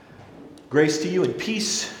Grace to you and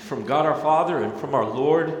peace from God our Father and from our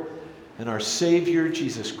Lord and our Savior,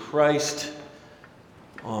 Jesus Christ.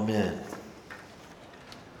 Amen.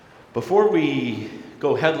 Before we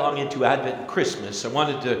go headlong into Advent and Christmas, I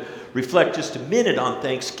wanted to reflect just a minute on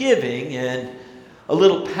Thanksgiving and a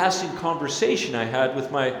little passing conversation I had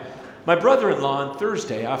with my brother-in-law on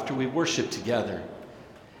Thursday after we worshiped together.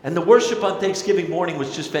 And the worship on Thanksgiving morning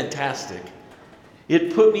was just fantastic.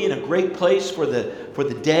 It put me in a great place for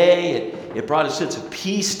the day. It brought a sense of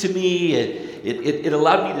peace to me. It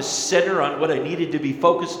allowed me to center on what I needed to be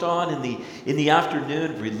focused on in the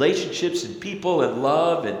afternoon, relationships and people and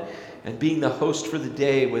love and being the host for the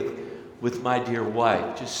day with my dear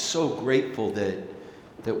wife. Just so grateful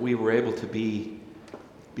that we were able to be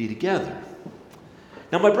together.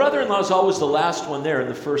 Now, my brother-in-law is always the last one there and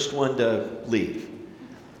the first one to leave.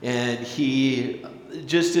 And he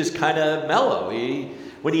just is kind of mellow.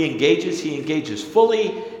 When he engages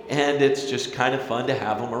fully, and it's just kind of fun to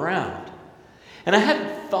have him around. And I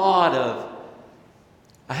hadn't thought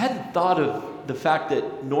of the fact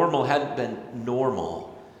that normal hadn't been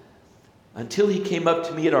normal until he came up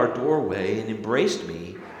to me at our doorway and embraced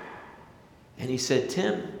me. And he said,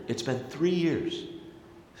 "Tim, it's been 3 years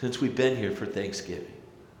since we've been here for Thanksgiving."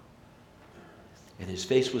 And his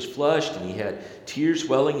face was flushed, and he had tears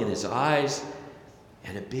welling in his eyes,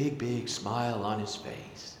 and a big, big smile on his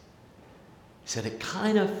face. He said, "It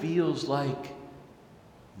kind of feels like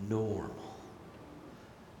normal."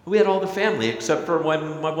 We had all the family except for my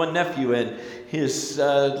one nephew and his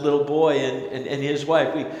little boy and his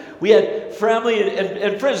wife. We had family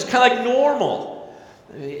and friends, kind of like normal.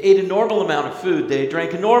 They ate a normal amount of food. They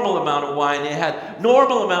drank a normal amount of wine. They had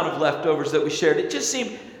normal amount of leftovers that we shared. It just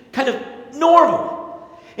seemed kind of normal.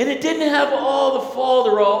 And it didn't have all the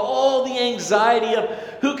falder, all the anxiety of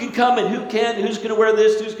who can come and who can't, who's going to wear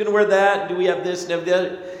this, who's going to wear that, do we have this and have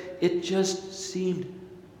that. It just seemed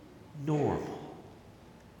normal.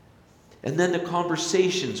 And then the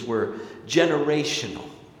conversations were generational.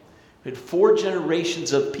 We had 4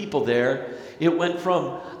 generations of people there. It went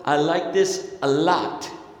from, "I like this a lot,"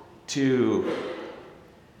 to,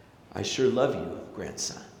 "I sure love you,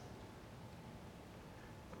 grandson."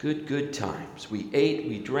 Good times. We ate,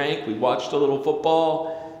 we drank, we watched a little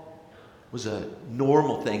football. It was a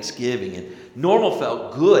normal Thanksgiving, and normal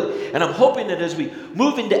felt good. And I'm hoping that as we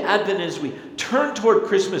move into Advent, as we turn toward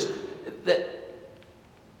Christmas, that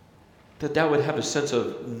would have a sense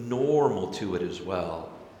of normal to it as well.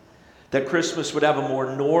 That Christmas would have a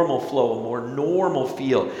more normal flow, a more normal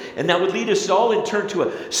feel. And that would lead us all in turn to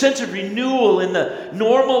a sense of renewal in the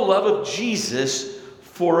normal love of Jesus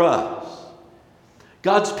for us.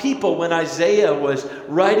 God's people, when Isaiah was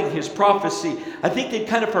writing his prophecy, I think they'd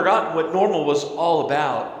kind of forgotten what normal was all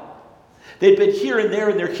about. They'd been here and there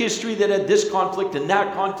in their history that had this conflict and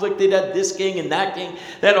that conflict. They'd had this king and that king.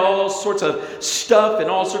 They had all sorts of stuff and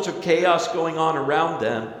all sorts of chaos going on around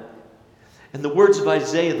them. And the words of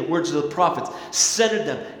Isaiah, the words of the prophets, centered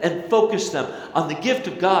them and focused them on the gift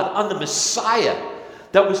of God, on the Messiah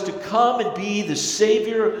that was to come and be the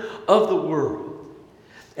Savior of the world.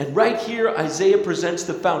 And right here, Isaiah presents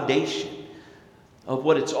the foundation of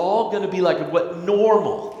what it's all going to be like, of what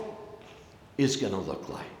normal is going to look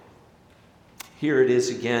like. Here it is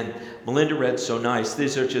again. Melinda read so nice.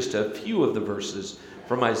 These are just a few of the verses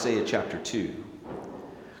from Isaiah chapter 2.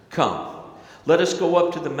 "Come, let us go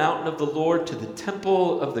up to the mountain of the Lord, to the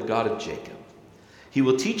temple of the God of Jacob. He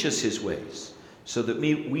will teach us his ways, so that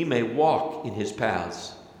we may walk in his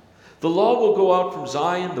paths. The law will go out from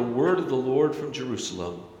Zion, the word of the Lord from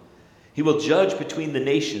Jerusalem. He will judge between the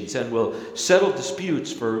nations and will settle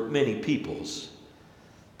disputes for many peoples.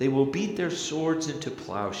 They will beat their swords into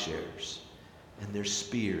plowshares and their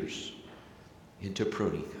spears into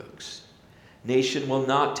pruning hooks. Nation will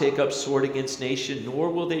not take up sword against nation, nor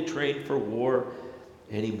will they train for war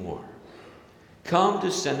anymore. Come,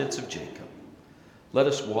 descendants of Jacob, let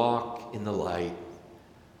us walk in the light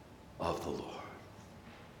of the Lord."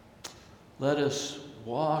 Let us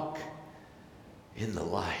walk in the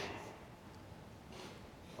light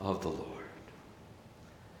of the Lord.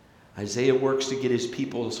 Isaiah works to get his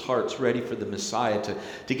people's hearts ready for the Messiah,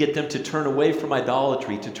 to get them to turn away from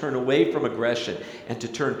idolatry, to turn away from aggression, and to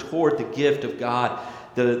turn toward the gift of God,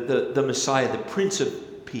 the Messiah, the Prince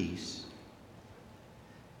of Peace.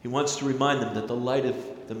 He wants to remind them that the light of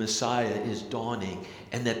the Messiah is dawning,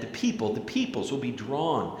 and that the peoples will be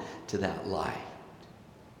drawn to that light.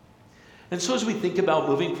 And so as we think about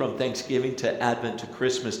moving from Thanksgiving to Advent to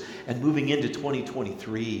Christmas and moving into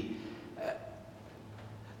 2023,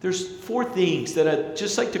 there's 4 things that I'd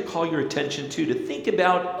just like to call your attention to think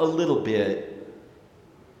about a little bit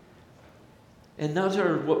And those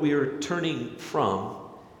are what we are turning from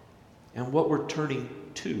and what we're turning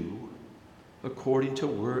to according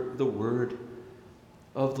to the word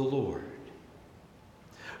of the Lord.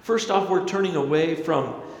 First off, we're turning away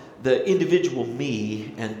from the individual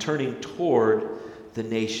me and turning toward the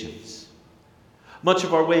nations. Much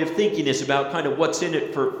of our way of thinking is about kind of what's in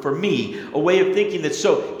it for me, a way of thinking that's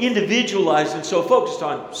so individualized and so focused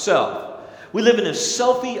on self. We live in a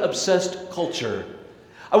selfie-obsessed culture.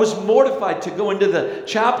 I was mortified to go into the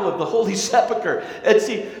chapel of the Holy Sepulchre and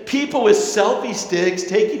see people with selfie sticks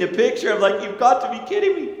taking a picture. I'm like, you've got to be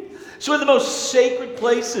kidding me. It's one of the most sacred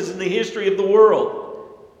places in the history of the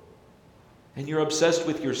world. And you're obsessed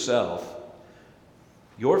with yourself.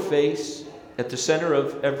 Your face at the center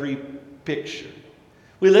of every picture.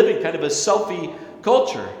 We live in kind of a selfie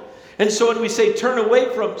culture. And so when we say turn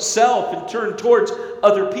away from self and turn towards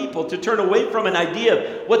other people, to turn away from an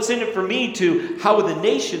idea of what's in it for me to how are the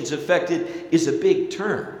nations affected is a big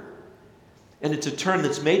turn. And it's a turn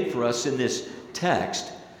that's made for us in this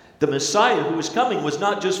text. The Messiah who was coming was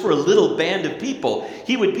not just for a little band of people.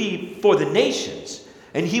 He would be for the nations.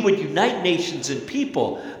 And he would unite nations and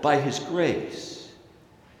people by his grace.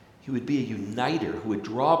 He would be a uniter who would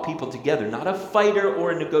draw people together, not a fighter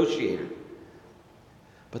or a negotiator.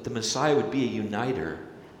 But the Messiah would be a uniter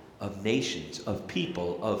of nations, of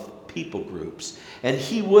people groups. And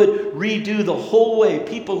he would redo the whole way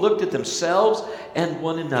people looked at themselves and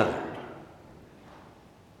one another.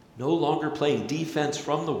 No longer playing defense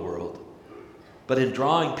from the world, but in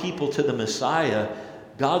drawing people to the Messiah,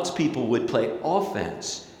 God's people would play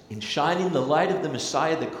offense in shining the light of the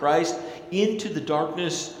Messiah, the Christ, into the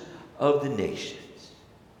darkness of the nations.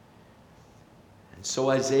 And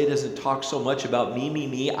so Isaiah doesn't talk so much about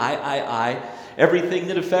me, I, everything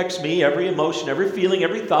that affects me, every emotion, every feeling,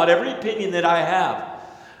 every thought, every opinion that I have.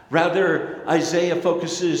 Rather, Isaiah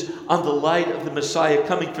focuses on the light of the Messiah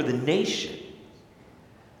coming for the nation.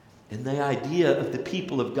 And the idea of the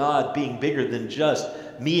people of God being bigger than just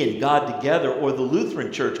me and God together, or the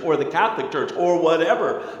Lutheran Church, or the Catholic Church, or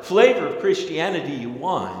whatever flavor of Christianity you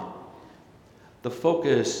want. The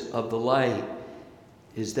focus of the light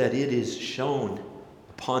is that it is shown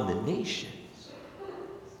upon the nations.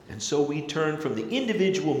 And so we turn from the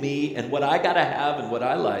individual me and what I got to have and what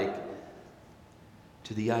I like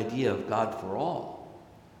to the idea of God for all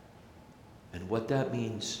and what that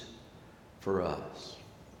means for us.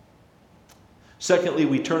 Secondly,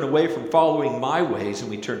 we turn away from following my ways and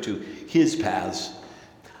we turn to his paths.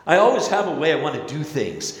 I always have a way I want to do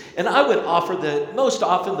things. And I would offer that most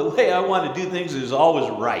often the way I want to do things is always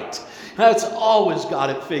right. That's always got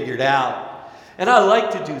it figured out. And I like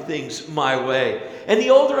to do things my way. And the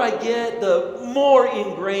older I get, the more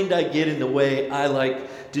ingrained I get in the way I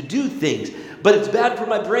like to do things. But it's bad for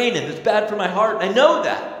my brain and it's bad for my heart. And I know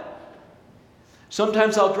that.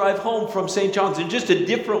 Sometimes I'll drive home from St. John's in just a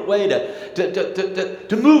different way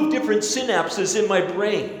to move different synapses in my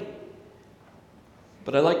brain.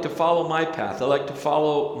 But I like to follow my path. I like to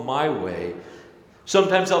follow my way.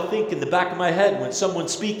 Sometimes I'll think in the back of my head when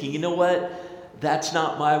someone's speaking, you know what? That's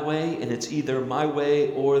not my way, and it's either my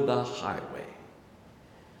way or the highway.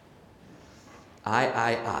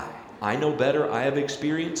 I know better. I have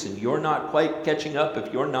experience, and you're not quite catching up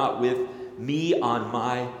if you're not with me on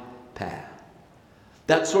my path.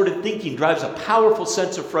 That sort of thinking drives a powerful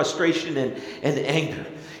sense of frustration and anger.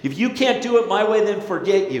 If you can't do it my way, then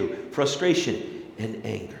forget you. Frustration and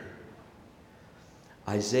anger.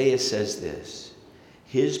 Isaiah says this: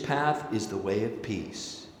 his path is the way of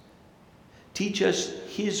peace. Teach us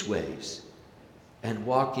his ways and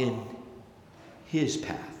walk in his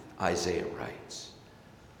path, Isaiah writes.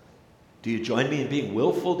 Do you join me in being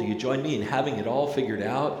willful? Do you join me in having it all figured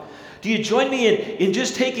out? Do you join me in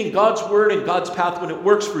just taking God's word and God's path when it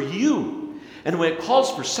works for you? And when it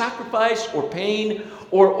calls for sacrifice or pain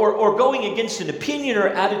or going against an opinion or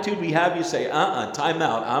attitude we have, you say, time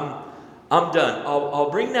out. I'm done. I'll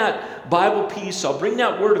bring that Bible piece, I'll bring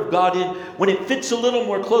that word of God in when it fits a little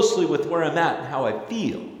more closely with where I'm at and how I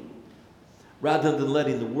feel, rather than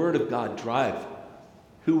letting the word of God drive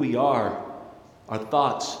who we are, our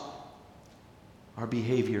thoughts, our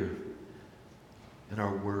behavior, and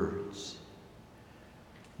our words.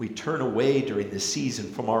 We turn away during this season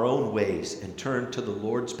from our own ways and turn to the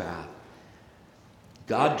Lord's path.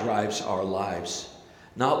 God drives our lives,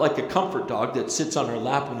 not like a comfort dog that sits on our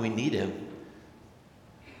lap when we need him,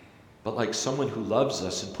 but like someone who loves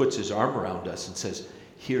us and puts his arm around us and says,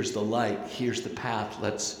 here's the light, here's the path,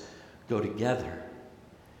 let's go together.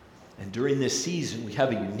 And during this season, we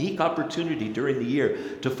have a unique opportunity during the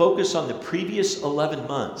year to focus on the previous 11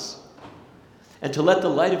 months and to let the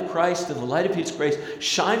light of Christ and the light of his grace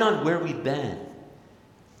shine on where we've been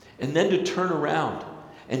and then to turn around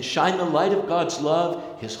and shine the light of God's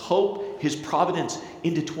love, His hope, His providence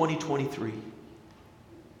into 2023.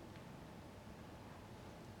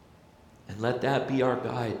 And let that be our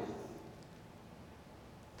guide.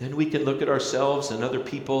 Then we can look at ourselves and other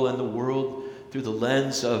people and the world through the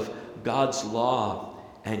lens of God's law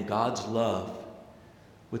and God's love,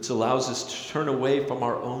 which allows us to turn away from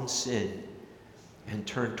our own sin and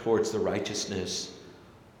turn towards the righteousness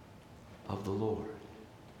of the Lord.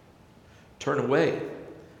 Turn away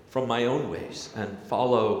from my own ways and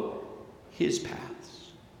follow His paths.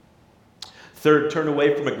 Third, turn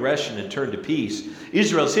away from aggression and turn to peace.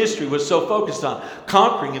 Israel's history was so focused on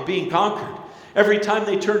conquering and being conquered. Every time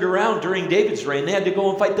they turned around during David's reign, they had to go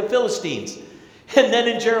and fight the Philistines. And then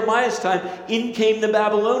in Jeremiah's time, in came the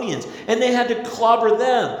Babylonians, and they had to clobber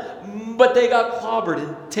them. But they got clobbered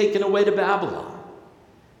and taken away to Babylon.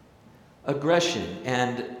 Aggression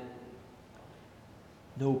and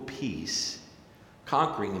no peace.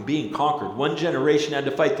 Conquering and being conquered. One generation had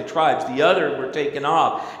to fight the tribes. The other were taken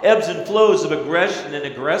off. Ebbs and flows of aggression and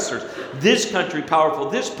aggressors. This country powerful.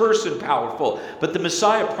 This person powerful. But the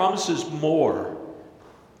Messiah promises more.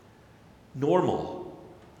 Normal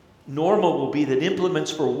will be that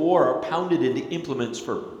implements for war are pounded into implements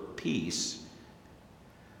for peace.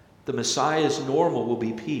 The Messiah's normal will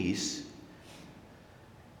be peace.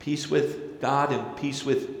 Peace with God and peace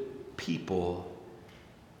with people.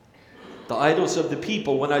 The idols of the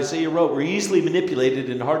people, when Isaiah wrote, were easily manipulated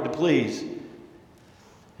and hard to please.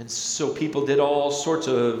 And so people did all sorts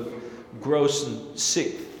of gross and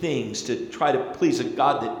sick things to try to please a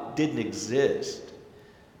God that didn't exist.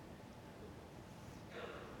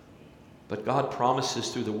 But God promises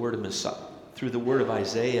through the word of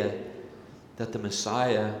Isaiah that the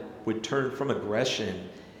Messiah would turn from aggression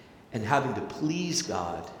and having to please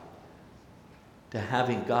God to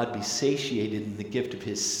having God be satiated in the gift of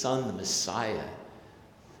His Son, the Messiah,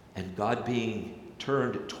 and God being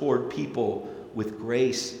turned toward people with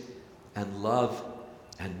grace and love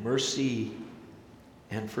and mercy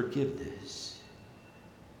and forgiveness,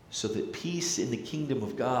 so that peace in the kingdom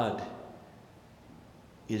of God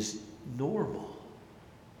is normal.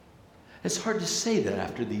 It's hard to say that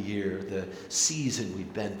after the season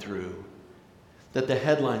we've been through, that the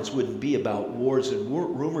headlines wouldn't be about wars and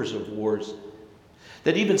rumors of wars.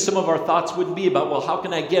 That even some of our thoughts wouldn't be about, well, how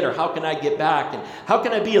can I get or how can I get back? And how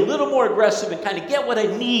can I be a little more aggressive and kind of get what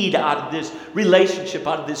I need out of this relationship,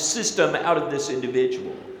 out of this system, out of this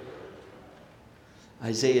individual?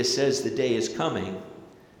 Isaiah says the day is coming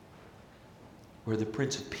where the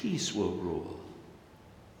Prince of Peace will rule.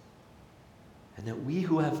 And that we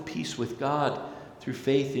who have peace with God through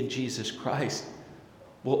faith in Jesus Christ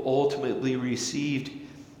will ultimately be received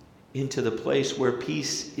into the place where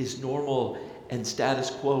peace is normal and status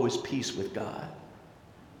quo is peace with God.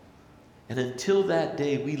 And until that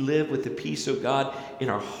day, we live with the peace of God in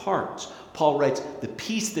our hearts. Paul writes, the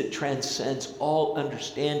peace that transcends all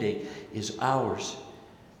understanding is ours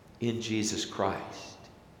in Jesus Christ.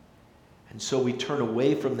 And so we turn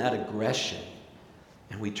away from that aggression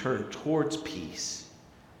and we turn towards peace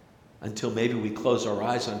until maybe we close our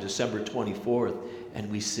eyes on December 24th and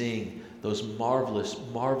we sing those marvelous,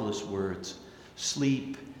 marvelous words,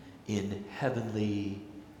 sleep in heavenly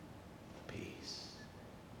peace.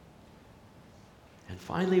 And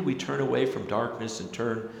finally, we turn away from darkness and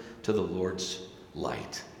turn to the Lord's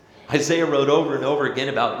light. Isaiah wrote over and over again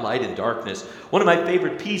about light and darkness. One of my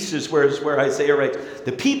favorite pieces is where Isaiah writes,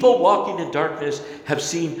 the people walking in darkness have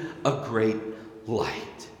seen a great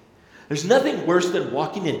light. There's nothing worse than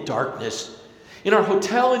walking in darkness. In our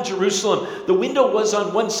hotel in Jerusalem, the window was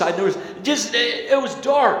on one side, and it was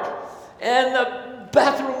dark. And the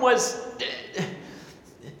bathroom it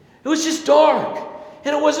was just dark.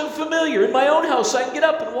 And it wasn't familiar. In my own house, I can get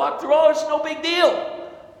up and walk through. It's no big deal.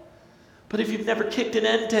 But if you've never kicked an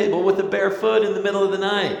end table with a bare foot in the middle of the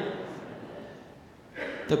night,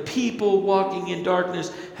 the people walking in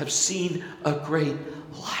darkness have seen a great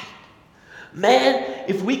light. Man,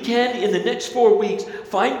 if we can, in the next 4 weeks,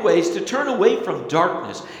 find ways to turn away from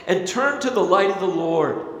darkness and turn to the light of the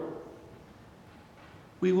Lord,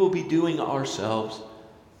 we will be doing ourselves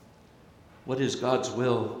what is God's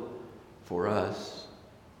will for us.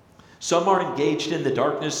 Some are engaged in the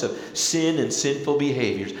darkness of sin and sinful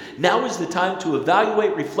behaviors. Now is the time to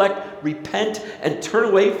evaluate, reflect, repent, and turn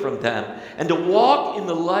away from them, and to walk in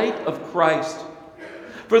the light of Christ.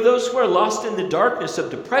 For those who are lost in the darkness of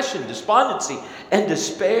depression, despondency, and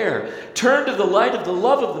despair, turn to the light of the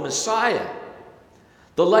love of the Messiah,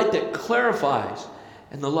 the light that clarifies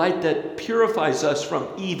and the light that purifies us from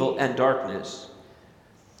evil and darkness.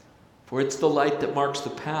 For it's the light that marks the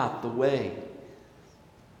path, the way,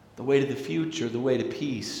 the way to the future, the way to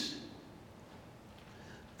peace,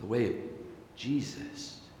 the way of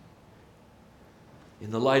Jesus.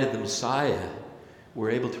 In the light of the Messiah,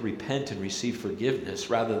 we're able to repent and receive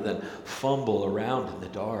forgiveness rather than fumble around in the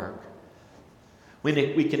dark. We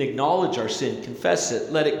can acknowledge our sin, confess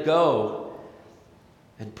it, let it go,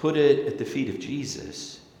 and put it at the feet of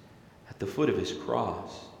Jesus, at the foot of his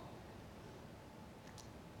cross.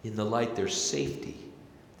 In the light, there's safety,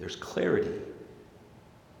 there's clarity,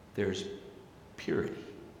 there's purity.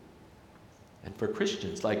 And for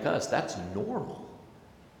Christians like us, that's normal.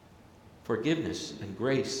 Forgiveness and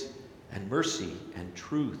grace and mercy and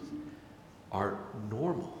truth are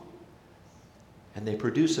normal. And they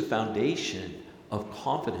produce a foundation of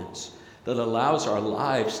confidence that allows our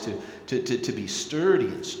lives to be sturdy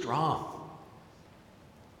and strong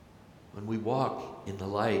when we walk in the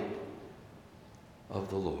light of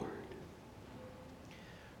the Lord.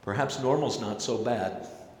 Perhaps normal's not so bad.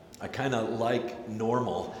 I kind of like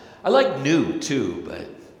normal. I like new too, but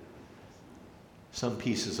some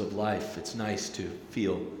pieces of life, it's nice to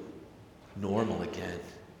feel normal again.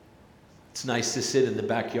 It's nice to sit in the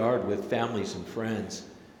backyard with families and friends.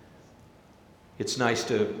 It's nice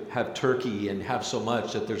to have turkey and have so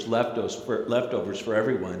much that there's leftovers for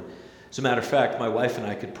everyone. As a matter of fact, my wife and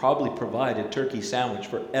I could probably provide a turkey sandwich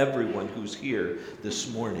for everyone who's here this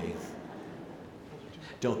morning.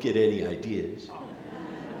 Don't get any ideas.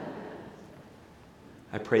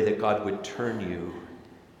 I pray that God would turn you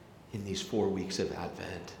in these 4 weeks of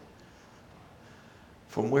Advent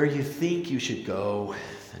from where you think you should go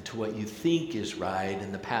and to what you think is right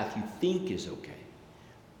and the path you think is okay.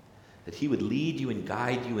 That he would lead you and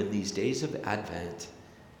guide you in these days of Advent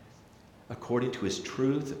according to his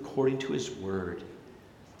truth, according to his word,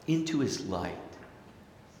 into his light,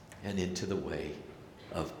 and into the way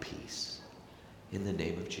of peace. In the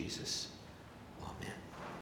name of Jesus, amen.